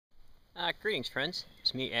Greetings, friends.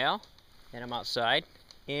 It's me, Al, and I'm outside.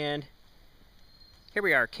 And here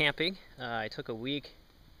we are camping. I took a week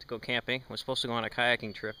to go camping. I was supposed to go on a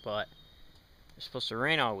kayaking trip, but it was supposed to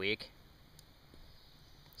rain all week,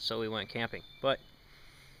 so we went camping. But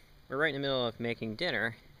we're right in the middle of making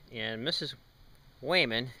dinner, and Mrs.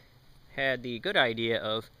 Wayman had the good idea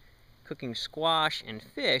of cooking squash and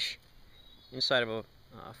fish inside of a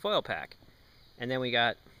foil pack. And then we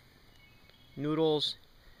got noodles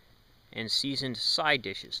and seasoned side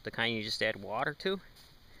dishes, the kind you just add water to.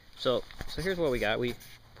 So here's what we got. We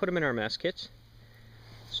put them in our mess kits.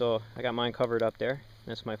 So I got mine covered up there.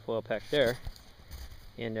 That's my foil pack there.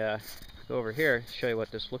 And go over here, show you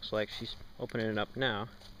what this looks like. She's opening it up now.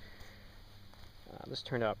 This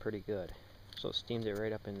turned out pretty good. So steamed it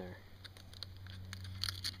right up in there.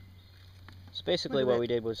 So basically what we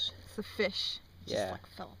did was... It's the fish. Yeah. Just like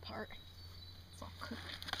fell apart. It's all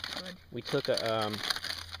cooked good. We took a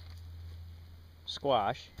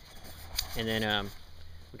squash, and then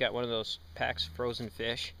we got one of those packs of frozen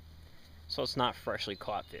fish. So it's not freshly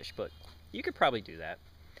caught fish, but you could probably do that.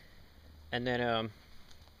 And then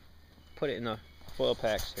put it in the foil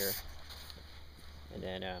packs here, and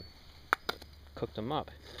then cooked them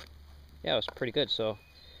up. Yeah, it was pretty good. So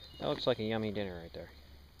that looks like a yummy dinner right there.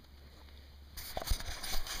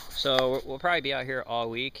 So we'll probably be out here all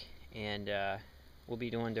week, and we'll be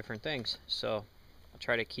doing different things. So I'll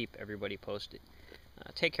try to keep everybody posted.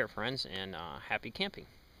 Take care, friends, and happy camping.